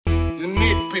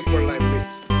people like me.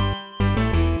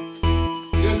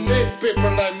 You need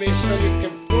people like me so you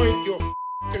can point your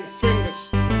f***ing fingers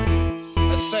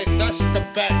and say, that's the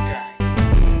bad guy.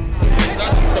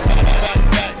 That's the bad guy.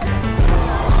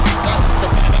 That's the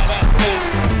bad guy.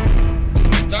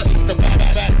 That's the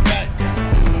bad guy.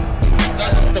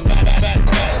 That's the bad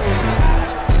guy.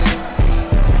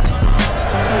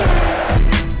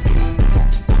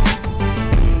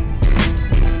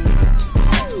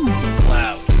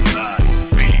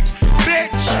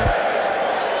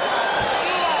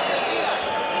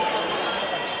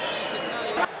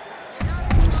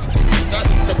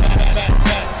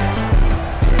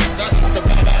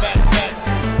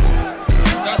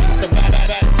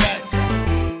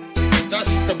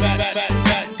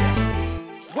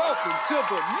 Welcome to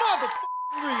the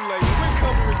motherfucking relay. We're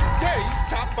covering today's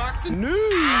top boxing news.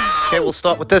 Okay, we'll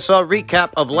start with this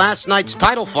recap of last night's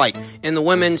title fight in the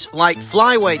women's light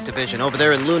flyweight division over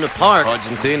there in Luna Park,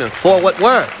 Argentina. For what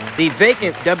were the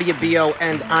vacant WBO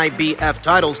and IBF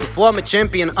titles. The former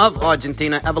champion of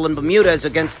Argentina, Evelyn Bermudez,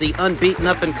 against the unbeaten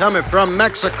up-and-comer from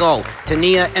Mexico,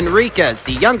 Tania Enriquez,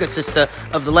 the younger sister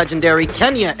of the legendary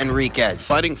Kenya Enriquez.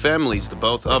 Fighting families, the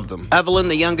both of them. Evelyn,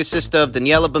 the younger sister of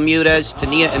Daniela Bermudez,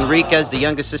 Tania Enriquez, the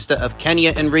younger sister of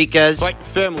Kenya Enriquez. Fighting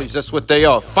families, that's what they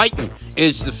are. Fighting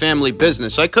is the family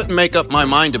business. I couldn't make up my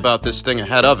mind about this thing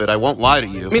ahead of it, I won't lie to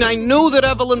you. I mean, I knew that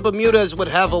Evelyn Bermudez would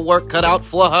have a work cut out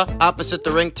for her opposite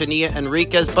the ring, Tania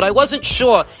Enriquez, but I wasn't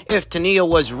sure if Tania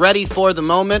was ready for the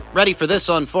moment, ready for this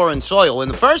on foreign soil. In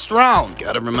the first round,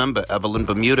 Gotta remember, Evelyn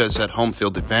Bermudez had home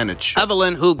field advantage.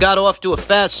 Evelyn, who got off to a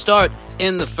fast start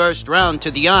in the first round,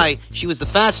 to the eye, she was the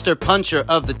faster puncher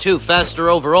of the two, faster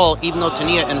overall, even though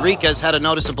Tania Enriquez had a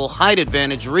noticeable height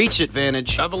advantage, reach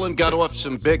advantage. Evelyn got off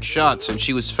some big shots, and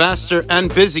she was faster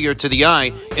and busier to the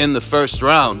eye in the first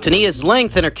round. Tania's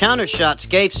length and her counter shots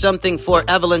gave something for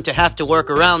Evelyn to have to work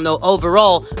around, though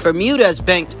overall, Bermudez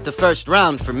banked the first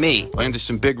round for me. Landed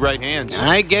some big right hands.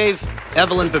 I gave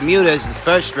Evelyn Bermudez the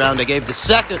first round. I gave the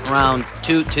second round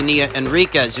to Tania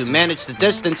Enriquez, who managed the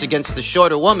distance against the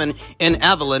shorter woman in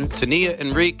Evelyn. Tania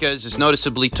Enriquez is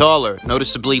noticeably taller,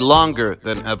 noticeably longer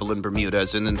than Evelyn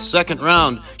Bermudez, and in the second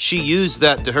round, she used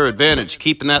that to her advantage,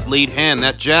 keeping that lead hand,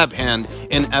 that jab hand,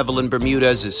 in Evelyn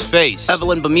Bermudez's face.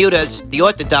 Evelyn Bermudez, the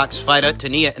orthodox fighter,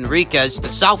 Tania Enriquez, the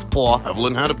southpaw.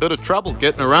 Evelyn had a bit of trouble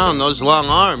getting around those long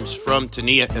arms from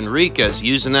Tania Enriquez,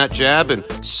 using that jab and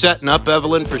setting up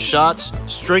Evelyn for shots,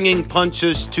 stringing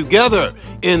punches together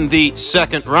in the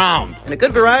second round. And a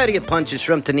good variety of punches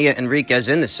from Tania Enriquez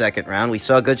in the second round. We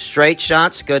saw good straight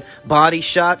shots, good body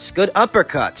shots, good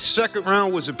uppercuts. Second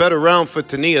round was a better round for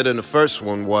Tania than the first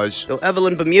one was. Though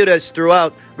Evelyn Bermudez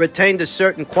throughout retained a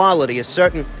certain quality, a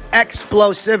certain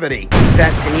explosivity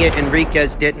that Tania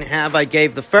Enriquez didn't have. I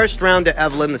gave the first round to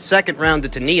Evelyn, the second round to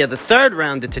Tania, the third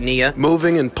round to Tania.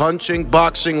 Moving and punching,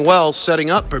 boxing well, setting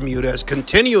up Bermudez,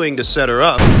 continuing to set her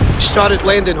up. Started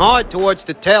landing hard towards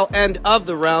the tail end of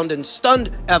the round and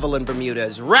stunned Evelyn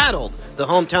Bermudez. Rattled the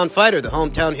hometown fighter, the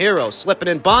hometown hero, slipping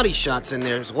in body shots in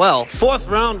there as well. Fourth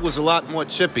round was a lot more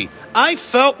chippy. I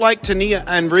felt like Tania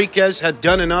Enriquez had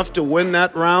done enough to win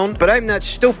that round. But I'm not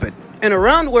stupid. In a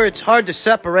round where it's hard to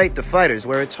separate the fighters,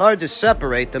 where it's hard to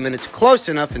separate them, and it's close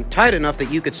enough and tight enough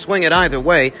that you could swing it either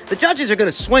way, the judges are going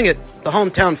to swing it the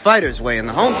hometown fighter's way, and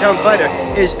the hometown fighter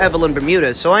is Evelyn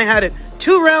Bermudez. So I had it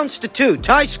 2 rounds to 2,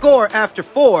 tie score after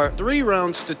 4. 3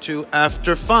 rounds to 2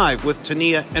 after 5, with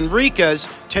Tania Enriquez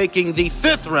taking the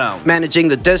 5th round. Managing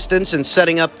the distance and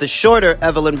setting up the shorter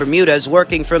Evelyn Bermudez,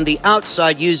 working from the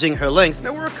outside using her length.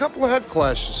 There were a couple of head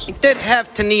clashes. It did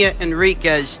have Tania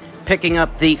Enriquez picking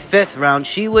up the 5th round.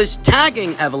 She was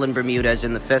tagging Evelyn Bermudez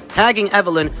in the 5th, tagging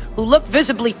Evelyn, who looked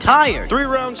visibly tired. 3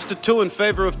 rounds to 2 in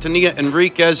favor of Tania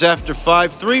Enriquez after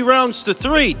 5. 3 rounds to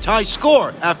 3, tie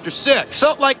score after 6.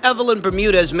 Felt like Evelyn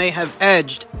Bermudez may have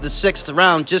edged the 6th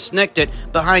round, just nicked it,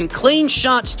 behind clean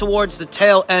shots towards the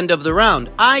tail end of the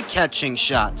round. Eye-catching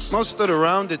shots. Most of the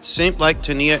round, it seemed like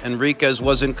Tania Enriquez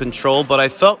was in control, but I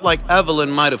felt like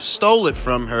Evelyn might have stole it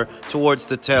from her towards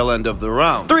the tail end of the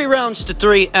round. 3 rounds to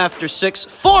 3 after 6,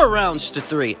 4 rounds to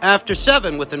 3 after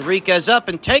 7, with Enriquez up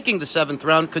and taking the 7th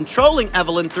round, controlling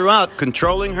Evelyn throughout.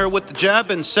 Controlling her with the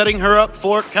jab and setting her up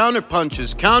for counter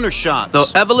punches, counter shots.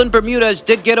 Though Evelyn Bermudez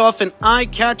did get off an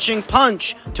eye-catching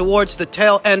punch towards the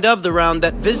tail end of the round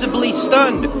that visibly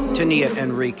stunned Tania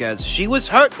Enriquez. She was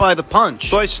hurt by the punch.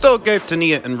 So I still gave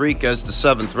Tania Enriquez the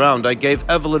 7th round. I gave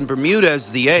Evelyn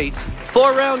Bermudez the 8th.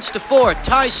 4 rounds to 4,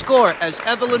 tie score, as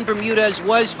Evelyn Bermudez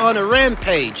was on a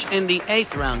rampage in the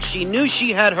 8th round. She knew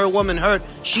she had her woman hurt,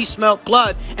 she smelt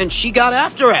blood, and she got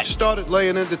after it. Started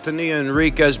laying into Tania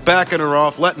Enriquez, backing her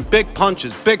off, letting big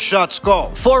punches, big shots go.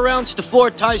 4 rounds to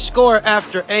 4, tie score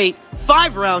after 8.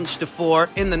 5 rounds to 4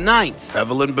 in the 9th.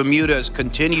 Evelyn Bermudez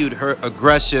continued her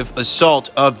aggressive assault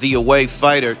of the away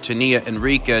fighter, Tania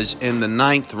Enriquez, in the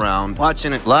 9th round.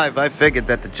 Watching it live, I figured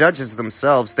that the judges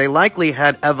themselves, they likely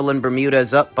had Evelyn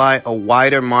Bermudez up by a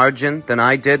wider margin than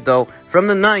I did, though from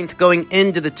the 9th going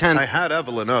into the 10th. I had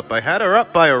Evelyn up. I had her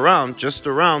up by a round, just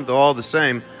a round, though all the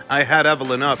same. I had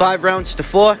Evelyn up. 5 rounds to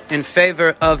 4 in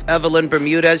favor of Evelyn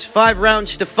Bermudez. 5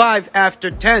 rounds to 5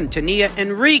 after 10. Tania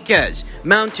Enriquez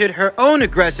mounted her own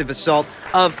aggressive assault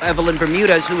of Evelyn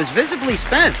Bermudez, who was visibly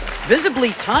spent,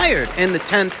 visibly tired in the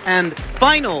 10th and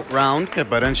final round. Yeah,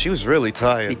 but then she was really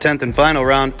tired. The 10th and final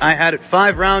round, I had it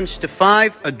 5 rounds to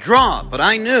 5, a draw, but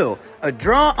I knew a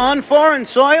draw on foreign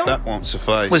soil that won't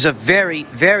suffice. Was a very,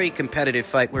 very competitive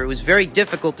fight where it was very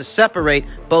difficult to separate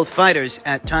both fighters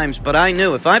at times. But I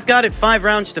knew if I've got it 5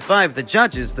 rounds to 5, the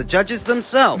judges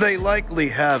themselves, they likely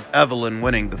have Evelyn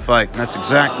winning the fight. And that's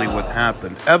exactly what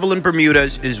happened. Evelyn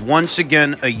Bermudez is once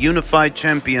again a unified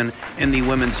champion in the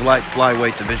women's light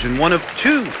flyweight division. One of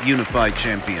 2 unified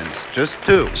champions. Just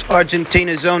 2.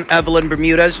 Argentina's own Evelyn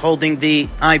Bermudez holding the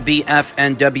IBF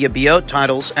and WBO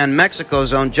titles, and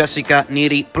Mexico's own Jessica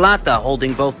Neri Plata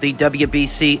holding both the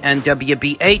WBC and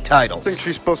WBA titles. I think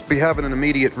she's supposed to be having an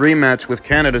immediate rematch with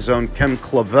Canada's own Kim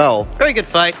Clavel. Very good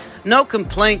fight. No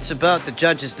complaints about the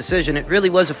judge's decision. It really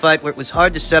was a fight where it was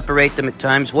hard to separate them at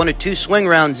times. 1 or 2 swing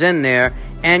rounds in there,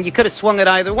 and you could have swung it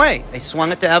either way. They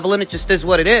swung it to Evelyn. It just is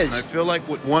what it is. I feel like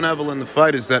what won Evelyn the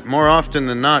fight is that more often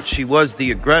than not, she was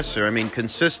the aggressor. I mean,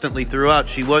 consistently throughout,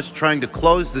 she was trying to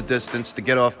close the distance to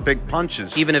get off big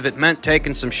punches. Even if it meant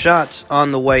taking some shots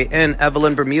on the way in,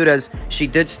 Evelyn Bermudez, she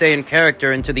did stay in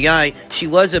character, and to the eye, she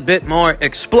was a bit more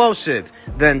explosive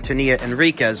than Tania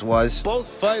Enriquez was. Both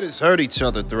fighters hurt each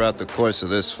other throughout the course of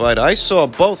this fight. I saw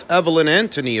both Evelyn and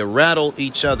Tania rattle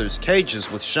each other's cages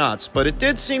with shots, but it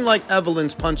did seem like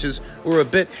Evelyn's punches were a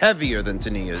bit heavier than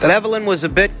Tania's. But Evelyn was a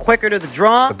bit quicker to the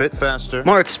draw, a bit faster,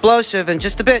 more explosive, and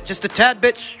just a tad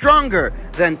bit stronger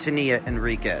than Tania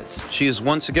Enriquez. She is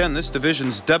once again this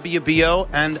division's WBO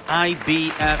and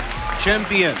IBF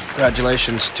champion.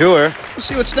 Congratulations to her. We'll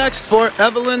see what's next for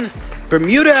Evelyn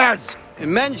Bermudez.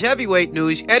 In men's heavyweight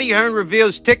news, Eddie Hearn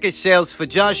reveals ticket sales for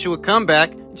Joshua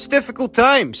comeback. It's difficult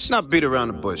times. Let's not beat around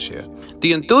the bush here.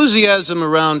 The enthusiasm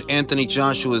around Anthony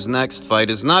Joshua's next fight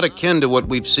is not akin to what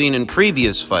we've seen in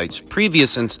previous fights,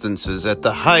 previous instances at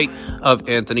the height of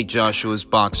Anthony Joshua's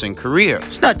boxing career.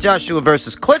 It's not Joshua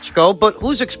versus Klitschko, but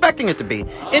who's expecting it to be?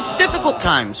 It's difficult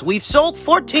times. We've sold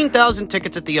 14,000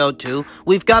 tickets at the O2.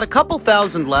 We've got a couple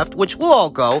thousand left, which will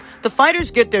all go. The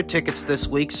fighters get their tickets this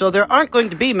week, so there aren't going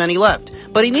to be many left.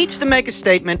 But he needs to make a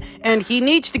statement, and he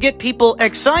needs to get people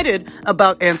excited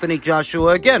about Anthony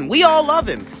Joshua again. We all love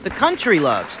him. The country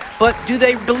loves. But do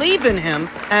they believe in him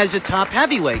as a top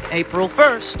heavyweight? April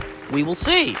 1st. We will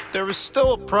see. There is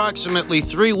still approximately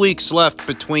 3 weeks left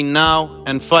between now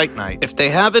and fight night. If they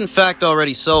have in fact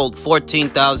already sold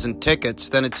 14,000 tickets,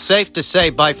 then it's safe to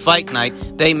say by fight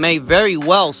night they may very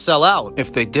well sell out.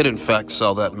 If they did in fact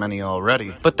sell that many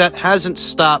already. But that hasn't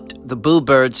stopped the boo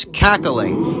birds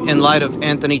cackling in light of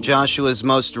Anthony Joshua's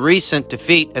most recent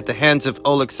defeat at the hands of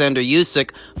Alexander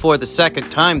Usyk for the 2nd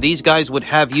time. These guys would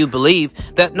have you believe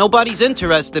that nobody's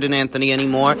interested in Anthony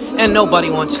anymore and nobody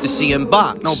wants to see him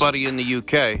box. Nobody in the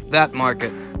UK. That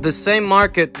market. The same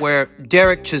market where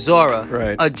Derek Chisora,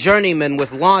 right, a journeyman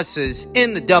with losses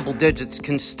in the double digits,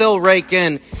 can still rake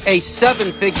in a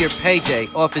 7-figure payday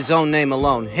off his own name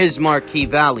alone, his marquee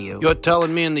value. You're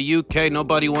telling me in the UK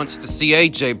nobody wants to see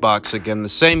AJ box again? The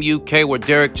same UK where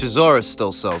Derek Chisora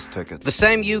still sells tickets. The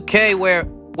same UK where,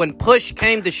 when push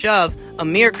came to shove,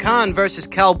 Amir Khan versus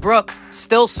Kell Brook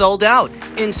still sold out,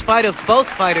 in spite of both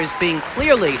fighters being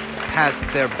clearly past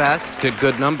their best. Did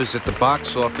good numbers at the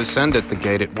box office and at the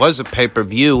gate. It was a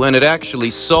pay-per-view, and it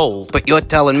actually sold. But you're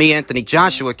telling me Anthony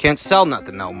Joshua can't sell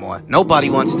nothing no more. Nobody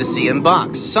wants to see him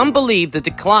box. Some believe the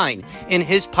decline in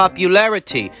his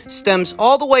popularity stems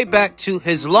all the way back to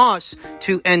his loss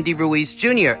to Andy Ruiz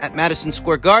Jr. at Madison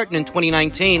Square Garden in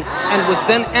 2019, and was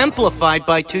then amplified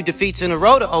by 2 defeats in a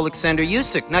row to Alexander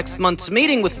Usyk. Next month's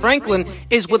meeting with Franklin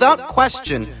is without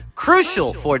question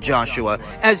crucial for Joshua,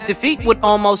 as defeat would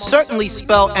almost certainly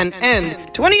spell an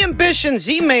end to any ambitions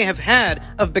he may have had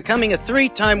of becoming a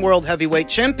 3-time world heavyweight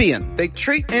champion. They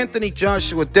treat Anthony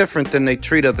Joshua different than they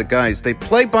treat other guys. They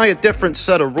play by a different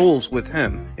set of rules with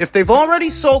him. If they've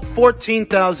already sold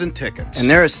 14,000 tickets, and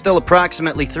there is still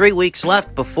approximately 3 weeks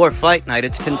left before fight night,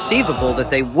 it's conceivable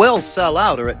that they will sell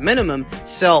out, or at minimum,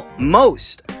 sell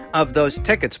most of those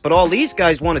tickets. But all these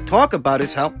guys want to talk about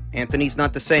is how Anthony's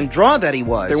not the same draw that he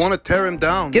was. they want to tear him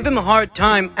down. Give him a hard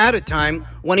time at a time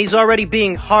when he's already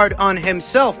being hard on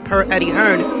himself, per Eddie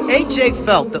Hearn. AJ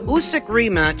felt the Usyk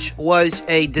rematch was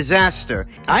a disaster.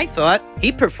 I thought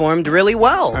he performed really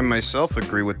well. I myself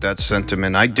agree with that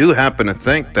sentiment. I do happen to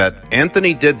think that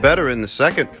Anthony did better in the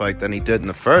second fight than he did in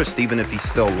the first, even if he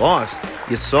still lost.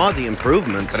 You saw the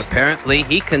improvements. But apparently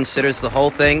he considers the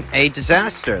whole thing a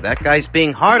disaster. That guy's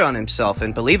being hard on himself,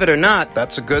 and believe it or not,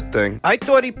 That's a good thing. I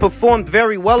thought he performed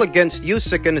very well against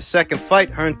Usyk in the second fight,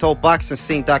 Hearn told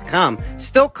BoxingScene.com.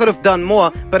 Still could have done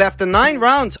more, but after 9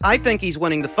 rounds, I think he's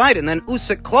winning the fight, and then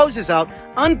Usyk closes out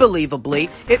unbelievably.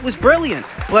 It was brilliant,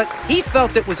 but he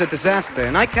felt it was a disaster,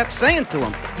 and I kept saying to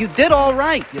him, you did all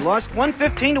right. You lost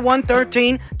 115 to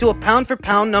 113 to a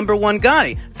pound-for-pound #1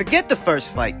 guy. Forget the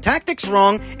first fight. Tactics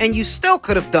wrong, and you still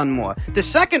could have done more. The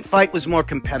second fight was more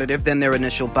competitive than their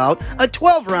initial bout. A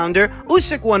 12-rounder,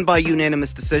 Usyk won by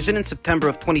unanimous decision in September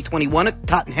of 2021 at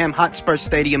Tottenham Hotspur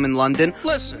Stadium in London.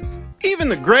 Listen, even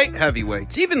the great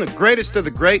heavyweights, even the greatest of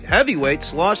the great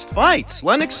heavyweights lost fights.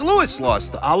 Lennox Lewis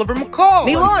lost to Oliver McCall.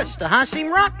 He lost to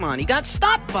Hasim Rahman. He got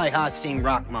stopped by Hasim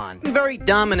Rahman. Very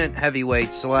dominant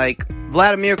heavyweights like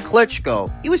Vladimir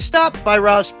Klitschko. He was stopped by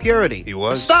Ross Purity. He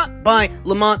was. Stopped by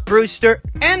Lamont Brewster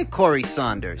and Corey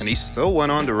Saunders. And he still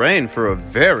went on to reign for a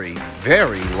very,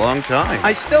 very long time.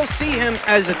 I still see him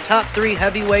as a top 3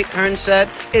 heavyweight, Hearn said.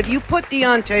 If you put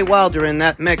Deontay Wilder in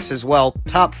that mix as well,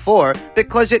 top 4,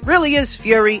 because it really is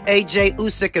Fury, AJ,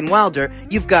 Usyk, and Wilder.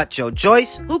 You've got Joe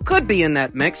Joyce, who could be in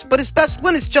that mix, but his best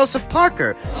win is Joseph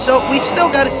Parker. So we've still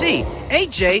got to see.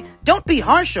 AJ, don't be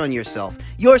harsh on yourself.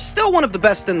 You're still one of the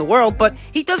best in the world, but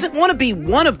he doesn't want to be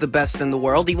one of the best in the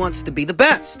world. He wants to be the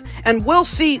best. And we'll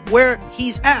see where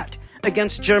he's at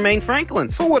against Jermaine Franklin.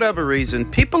 For whatever reason,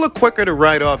 people are quicker to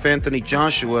write off Anthony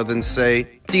Joshua than, say,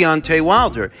 Deontay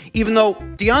Wilder, even though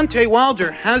Deontay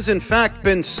Wilder has in fact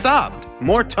been stopped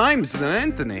more times than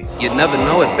Anthony. You'd never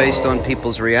know it based on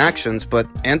people's reactions, but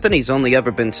Anthony's only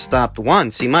ever been stopped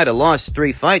once. He might have lost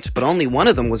 3 fights, but only one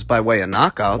of them was by way of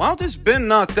knockout. Wilder's been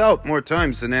knocked out more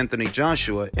times than Anthony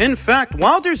Joshua. In fact,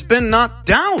 Wilder's been knocked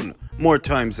down more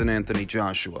times than Anthony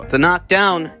Joshua. The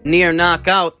knockdown, near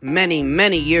knockout, many,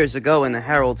 many years ago in the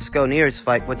Harold Sconeers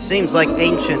fight, what seems like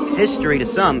ancient history to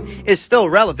some, is still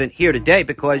relevant here today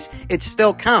because it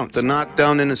still counts. The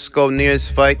knockdown in the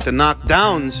Sconeers fight, the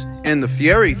knockdowns in the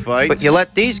Fury fight. But you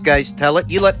let these guys tell it,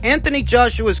 you let Anthony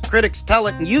Joshua's critics tell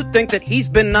it, and you think that he's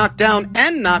been knocked down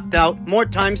and knocked out more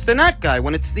times than that guy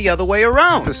when it's the other way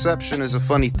around. Perception is a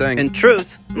funny thing. In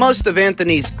truth, most of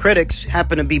Anthony's critics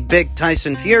happen to be big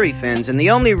Tyson Fury fans, and the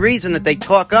only reason that they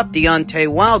talk up Deontay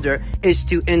Wilder is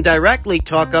to indirectly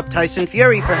talk up Tyson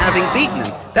Fury for having beaten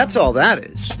him. That's all that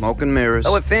is. Smoke and mirrors.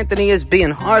 So if Anthony is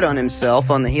being hard on himself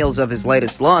on the heels of his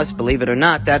latest loss, believe it or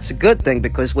not, that's a good thing,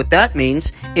 because what that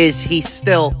means is he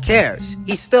still cares.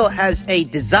 He still has a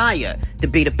desire to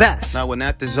be the best. Now, when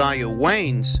that desire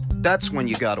wanes, that's when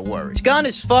you gotta worry. He's gone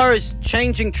as far as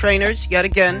changing trainers, yet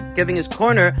again, giving his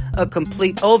corner a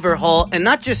complete overhaul, and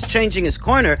not just changing his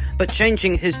corner, but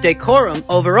changing his decorum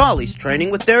overall. He's training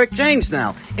with Derek James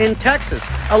now, in Texas,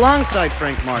 alongside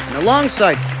Frank Martin,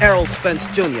 alongside Errol Spence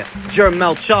Jr.,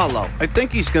 Jermel Charlo. I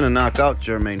think he's gonna knock out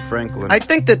Jermaine Franklin. I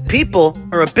think that people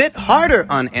are a bit harder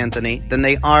on Anthony than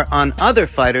they are on other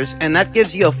fighters, and that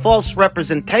gives you a false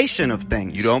representation of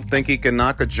things. You don't think he can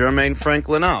knock a Jermaine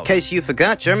Franklin out? In case you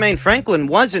forgot, Jermaine Franklin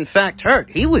was in fact hurt.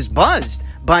 He was buzzed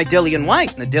by Dillian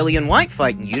White in the Dillian White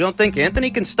fight, and you don't think Anthony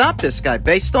can stop this guy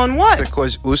based on what?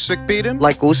 Because Usyk beat him?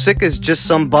 Like Usyk is just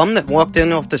some bum that walked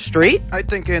in off the street? I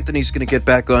think Anthony's gonna get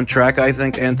back on track. I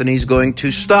think Anthony's going to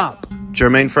stop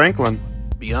Jermaine Franklin.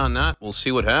 Beyond that, we'll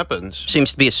see what happens.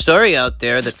 Seems to be a story out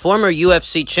there that former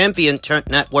UFC champion turned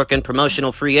network and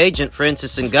promotional free agent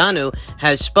Francis Ngannou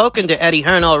has spoken to Eddie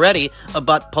Hearn already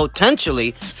about potentially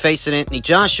facing Anthony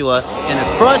Joshua in a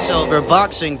crossover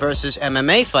boxing versus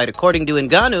MMA fight. According to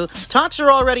Ngannou, talks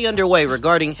are already underway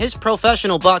regarding his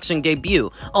professional boxing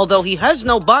debut. Although he has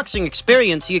no boxing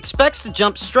experience, he expects to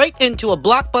jump straight into a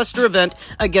blockbuster event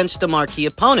against a marquee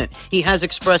opponent. He has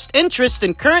expressed interest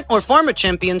in current or former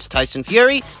champions Tyson Fury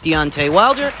Fury, Deontay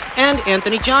Wilder, and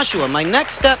Anthony Joshua. My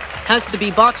next step has to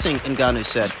be boxing, Ngannou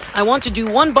said. I want to do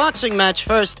one boxing match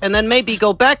first and then maybe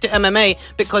go back to MMA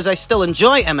because I still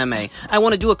enjoy MMA. I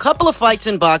want to do a couple of fights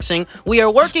in boxing. We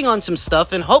are working on some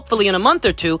stuff, and hopefully in a month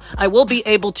or two, I will be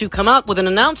able to come out with an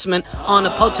announcement on a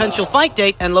potential fight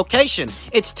date and location.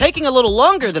 It's taking a little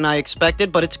longer than I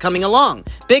expected, but it's coming along.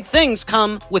 Big things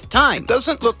come with time. It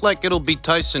doesn't look like it'll be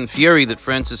Tyson Fury that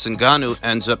Francis Ngannou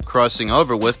ends up crossing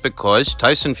over with, because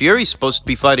Tyson Fury's supposed to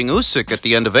be fighting Usyk at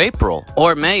the end of April.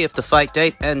 Or May if the fight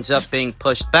date ends up being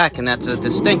pushed back, and that's a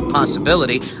distinct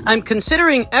possibility. I'm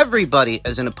considering everybody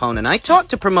as an opponent. I talked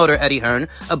to promoter Eddie Hearn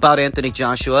about Anthony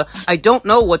Joshua. I don't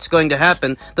know what's going to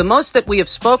happen. The most that we have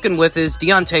spoken with is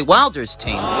Deontay Wilder's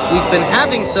team. We've been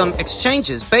having some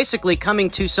exchanges, basically coming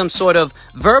to some sort of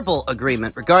verbal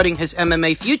agreement regarding his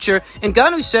MMA future.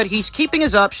 Ngannou said he's keeping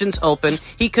his options open.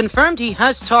 He confirmed he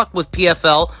has talked with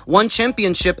PFL, One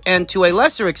Championship, and to a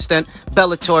lesser extent,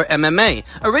 Bellator MMA.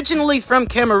 Originally from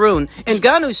Cameroon,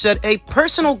 Ngannou said a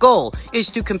personal goal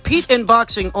is to compete in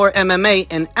boxing or MMA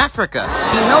in Africa.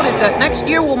 He noted that next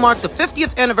year will mark the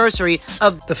 50th anniversary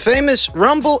of the famous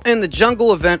Rumble in the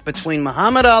Jungle event between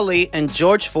Muhammad Ali and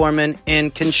George Foreman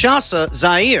in Kinshasa,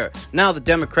 Zaire, now the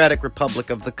Democratic Republic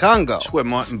of the Congo. That's where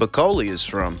Martin Bacoli is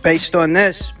from. Based on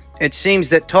this, it seems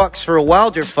that talks for a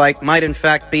Wilder fight might in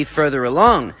fact be further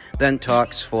along than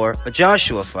talks for a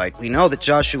Joshua fight. We know that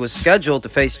Joshua is scheduled to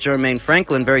face Jermaine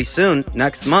Franklin very soon,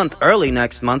 next month, early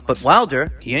next month, but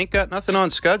Wilder, He ain't got nothing on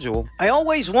schedule. I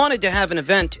always wanted to have an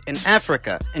event in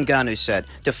Africa, Ngannou said,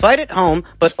 to fight at home,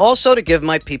 but also to give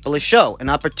my people a show, an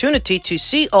opportunity to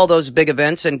see all those big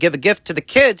events and give a gift to the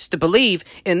kids to believe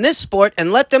in this sport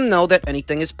and let them know that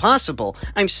anything is possible.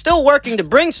 I'm still working to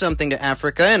bring something to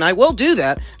Africa, and I will do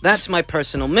that. That's my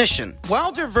personal mission.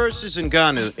 Wilder versus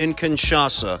Ngannou in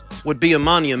Kinshasa would be a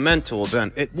monumental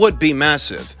event. It would be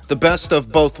massive. The best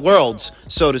of both worlds,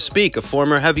 so to speak. A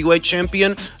former heavyweight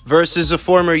champion versus a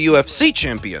former UFC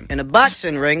champion. In a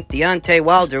boxing ring, Deontay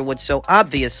Wilder would so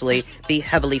obviously be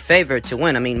heavily favored to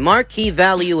win. I mean, marquee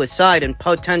value aside and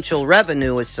potential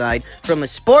revenue aside, from a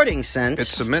sporting sense,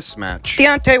 It's a mismatch.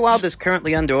 Deontay Wilder is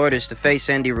currently under orders to face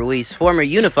Andy Ruiz, former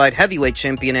unified heavyweight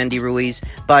champion Andy Ruiz,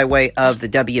 by way of the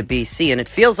WBC, and it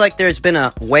feels like there's been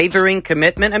a wavering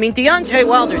commitment. I mean, Deontay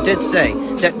Wilder did say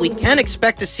that we can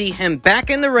expect to see him back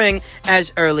in the ring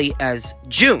as early as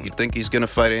June. You think he's gonna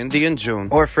fight Andy in June?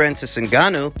 Or Francis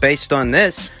Ngannou. Based on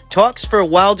this, talks for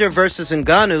Wilder versus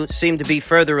Ngannou seem to be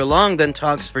further along than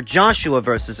talks for Joshua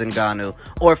versus Ngannou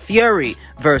or Fury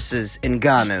versus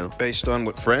Ngannou. Based on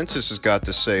what Francis has got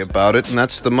to say about it, and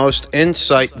that's the most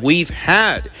insight we've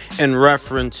had in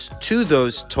reference to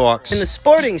those talks. In the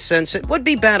sporting sense, it would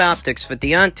be bad optics for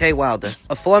Deontay Wilder,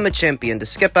 a former champion, to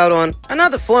skip out on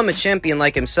another former champion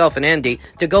like himself and Andy,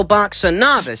 to go box a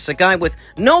novice, a guy with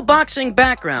no boxing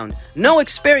background, no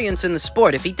experience in the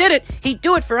sport. If he did it, he'd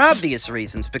do it for obvious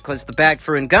reasons, because the bag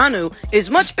for Ngannou is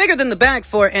much bigger than the bag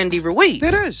for Andy Ruiz.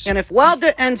 It is. And if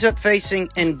Wilder ends up facing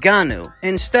Ngannou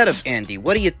instead of Andy,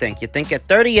 what do you think? You think at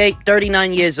 38,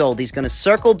 39 years old, he's going to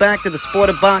circle back to the sport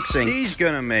of boxing? He's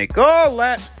gonna make all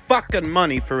that fucking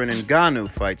money for an Ngannou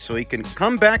fight so he can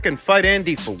come back and fight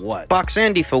Andy for what? Box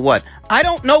Andy for what? I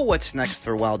don't know what's next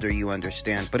for Wilder, you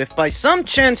understand. But if by some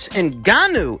chance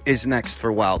Ngannou is next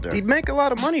for Wilder, He'd make a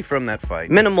lot of money from that fight.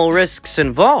 minimal risks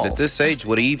involved. At this age,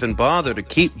 would he even bother to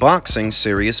keep boxing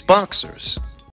serious boxers?